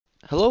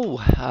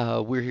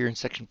Hello, we're here in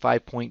section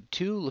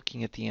 5.2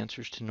 looking at the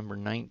answers to number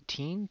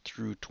 19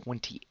 through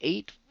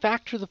 28.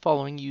 Factor the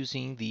following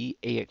using the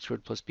ax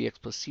squared plus bx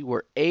plus c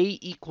where a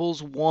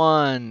equals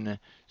 1.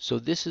 So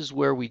this is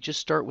where we just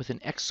start with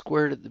an x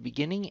squared at the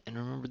beginning, and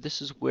remember this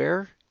is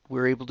where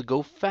we're able to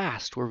go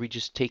fast, where we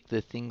just take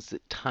the things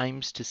that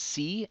times to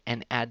c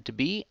and add to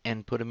b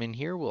and put them in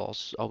here. We'll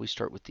always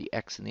start with the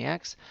x and the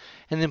x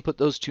and then put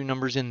those two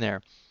numbers in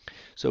there.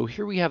 So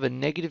here we have a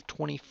negative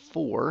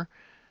 24.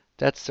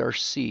 That's our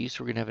c,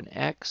 so we're going to have an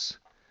x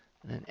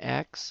and an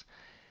x.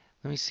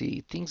 Let me see,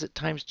 things at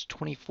times to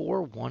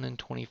 24, 1 and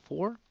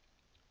 24,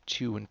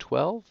 2 and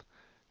 12,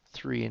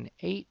 3 and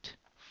 8,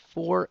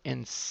 4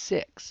 and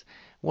 6.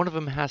 One of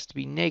them has to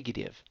be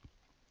negative.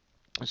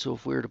 So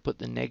if we were to put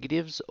the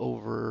negatives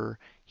over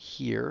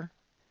here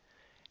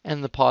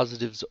and the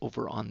positives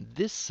over on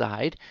this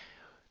side,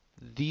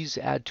 these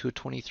add to a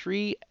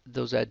 23,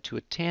 those add to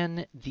a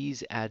 10,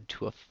 these add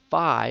to a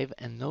 5,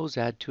 and those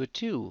add to a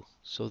 2.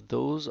 So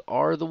those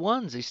are the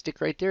ones. They stick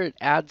right there. It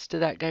adds to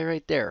that guy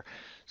right there.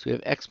 So we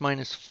have x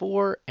minus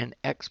 4 and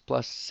x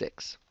plus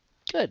 6.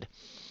 Good.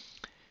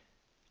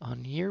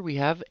 On here we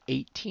have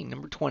 18.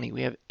 Number 20.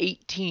 We have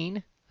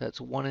 18.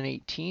 That's 1 and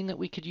 18 that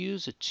we could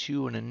use, a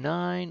 2 and a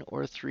 9,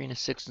 or a 3 and a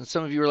 6. And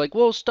some of you are like,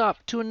 whoa, stop,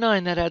 2 and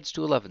 9, that adds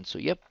to 11. So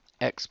yep,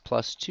 x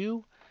plus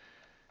 2,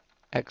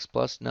 x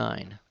plus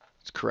 9.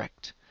 It's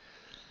correct.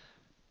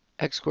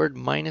 X squared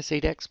minus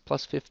 8x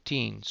plus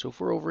 15. So if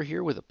we're over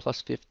here with a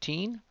plus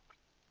 15,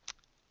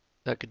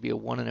 that could be a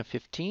 1 and a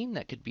 15.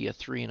 That could be a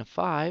 3 and a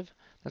 5.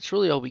 That's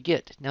really all we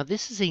get. Now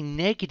this is a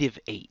negative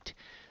 8.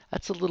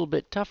 That's a little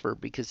bit tougher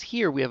because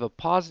here we have a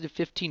positive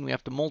 15 we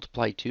have to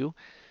multiply to.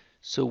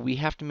 So we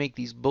have to make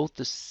these both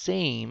the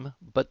same,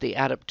 but they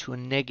add up to a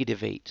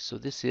negative 8. So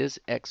this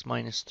is x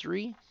minus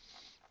 3,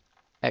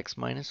 x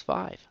minus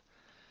 5.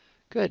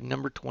 Good.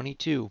 Number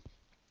 22.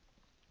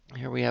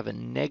 Here we have a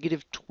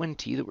negative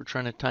 20 that we're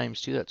trying to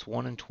times 2. That's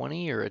 1 and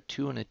 20, or a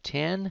 2 and a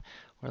 10.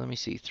 Or let me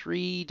see,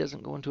 3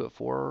 doesn't go into it,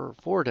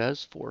 4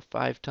 does, 4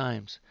 5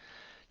 times.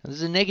 Now this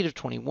is a negative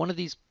 20. One of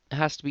these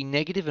has to be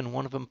negative and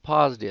one of them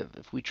positive.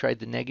 If we tried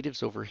the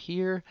negatives over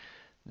here,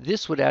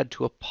 this would add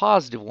to a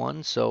positive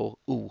 1. So,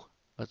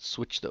 let's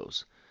switch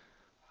those.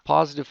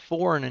 Positive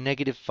 4 and a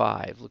negative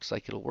 5. Looks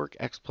like it'll work.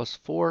 X plus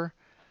 4,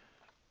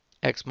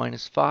 x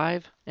minus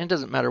 5. And it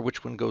doesn't matter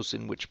which one goes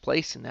in which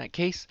place in that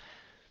case.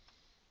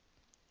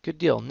 Good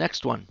deal.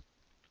 Next one,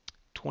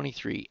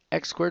 23.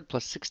 X squared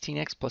plus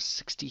 16x plus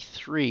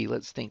 63.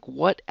 Let's think.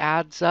 What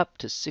adds up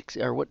to 6,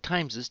 or what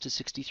times is to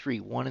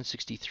 63? 1 and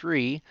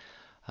 63.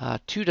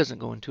 2 doesn't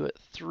go into it.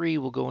 3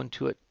 will go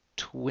into it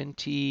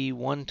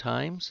 21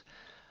 times.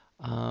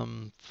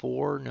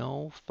 4,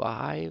 no.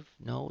 5,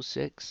 no.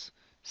 6,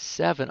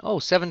 7. Oh,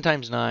 7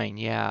 times 9.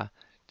 Yeah.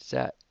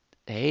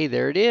 Hey,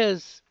 there it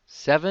is.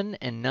 7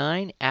 and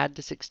 9 add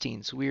to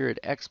 16. So we're at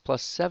x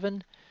plus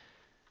 7.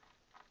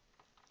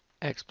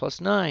 X plus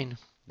 9.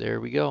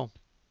 There we go.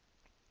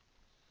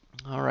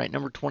 All right,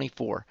 number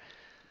 24.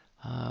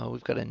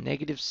 We've got a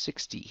negative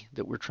 60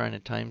 that we're trying to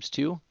times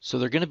 2. So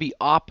they're going to be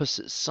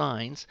opposite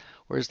signs,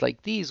 whereas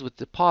like these with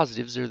the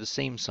positives, they're the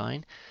same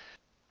sign.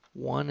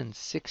 1 and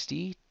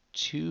 60,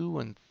 2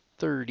 and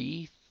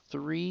 30,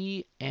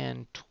 3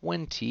 and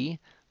 20. Let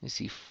me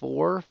see,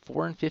 4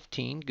 and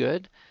 15,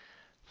 good.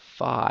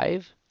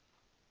 5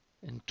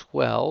 and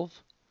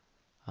 12,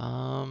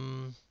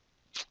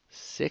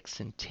 6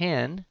 and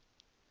 10.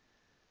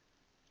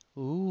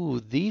 Ooh,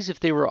 these,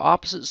 if they were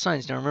opposite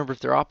signs. Now remember, if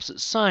they're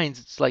opposite signs,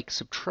 it's like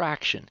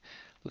subtraction.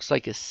 Looks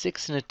like a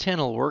 6 and a 10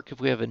 will work.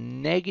 If we have a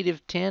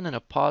negative 10 and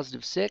a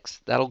positive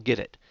 6, that'll get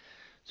it.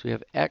 So we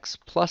have x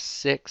plus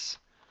 6,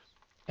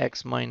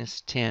 x minus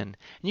 10. And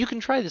you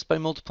can try this by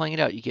multiplying it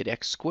out. You get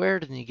x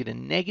squared, and then you get a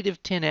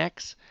negative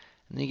 10x,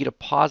 and then you get a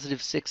positive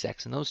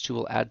 6x. And those two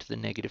will add to the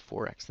negative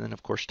 4x. And then,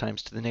 of course,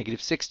 times to the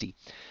negative 60.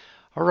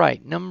 All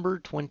right, number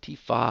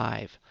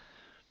 25.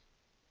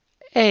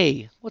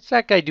 A, what's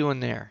that guy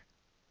doing there?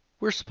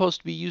 We're supposed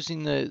to be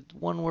using the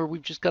one where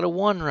we've just got a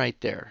 1 right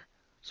there.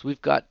 So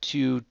we've got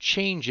to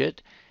change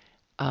it.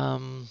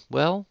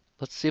 Well,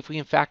 let's see if we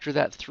can factor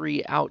that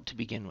 3 out to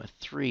begin with.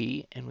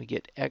 3, and we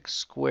get x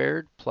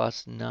squared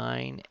plus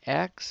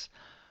 9x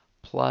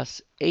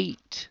plus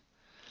 8.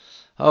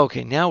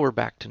 Okay, now we're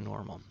back to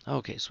normal.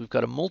 Okay, so we've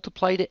got to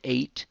multiply to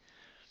 8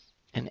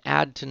 and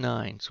add to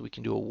 9. So we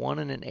can do a 1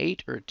 and an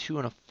 8, or a 2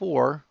 and a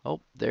 4. Oh,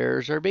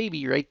 there's our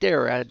baby right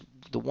there. Add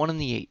the 1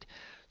 and the 8.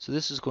 So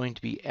this is going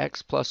to be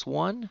x plus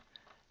 1,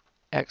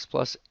 x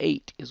plus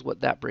 8 is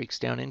what that breaks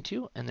down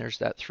into, and there's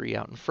that 3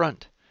 out in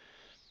front.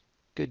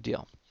 Good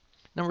deal.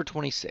 Number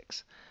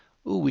 26.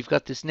 Ooh, we've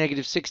got this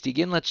negative 60.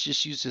 Again, let's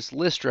just use this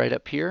list right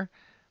up here.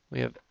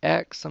 We have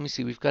x, let me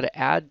see, we've got to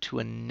add to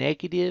a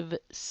negative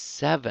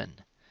 7.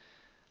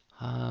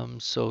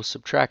 So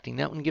subtracting,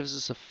 that one gives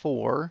us a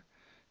 4.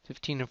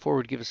 15 and 4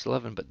 would give us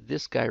 11, but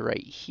this guy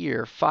right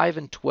here, 5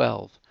 and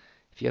 12.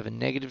 If you have a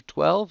negative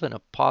 12 and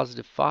a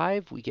positive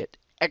 5, we get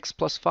x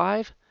plus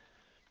 5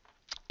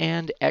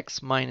 and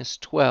x minus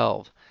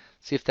 12.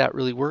 See if that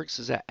really works.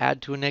 Does that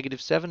add to a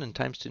negative 7 and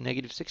times to a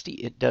negative 60?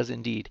 It does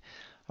indeed.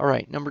 All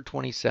right, number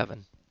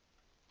 27.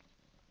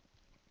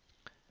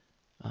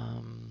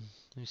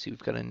 Let me see, we've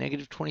got a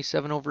negative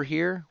 27 over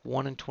here,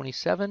 1 and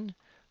 27.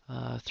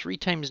 3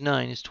 times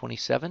 9 is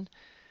 27.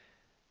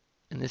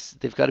 And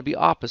they've got to be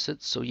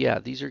opposites, so yeah,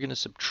 these are going to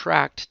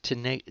subtract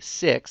to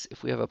 6.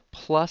 If we have a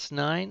plus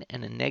 9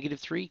 and a negative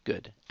 3,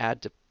 good.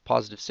 Add to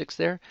positive 6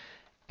 there.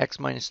 X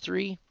minus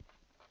 3,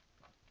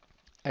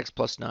 x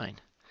plus 9.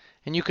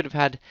 And you could have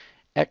had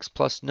x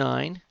plus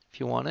 9 if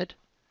you wanted,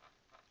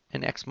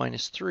 and x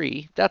minus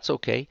 3. That's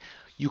okay.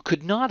 You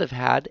could not have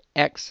had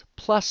x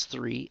plus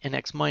 3 and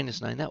x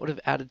minus 9. That would have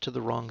added to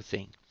the wrong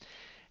thing.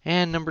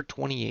 And number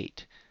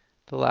 28,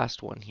 the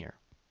last one here.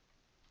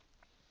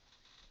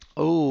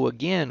 Oh,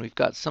 again, we've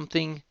got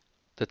something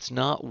that's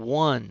not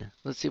 1.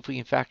 Let's see if we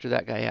can factor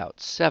that guy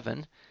out.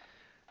 7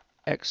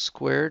 x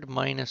squared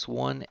minus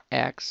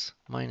 1x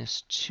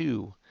minus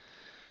 2.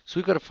 So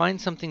we've got to find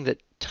something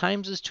that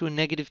times us to a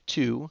negative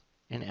 2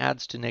 and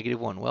adds to negative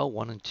 1. Well,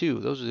 1 and 2,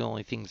 those are the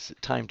only things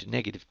that time to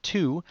negative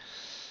 2.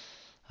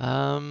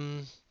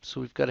 So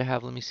we've got to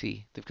have, let me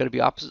see, they've got to be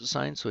opposite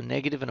signs. So a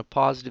negative and a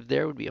positive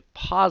there would be a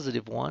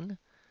positive 1.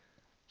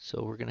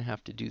 So we're going to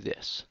have to do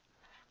this.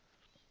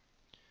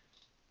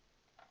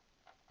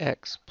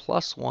 X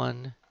plus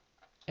 1,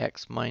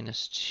 x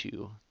minus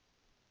 2.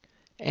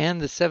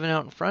 And the 7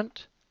 out in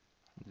front,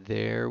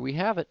 there we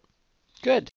have it. Good.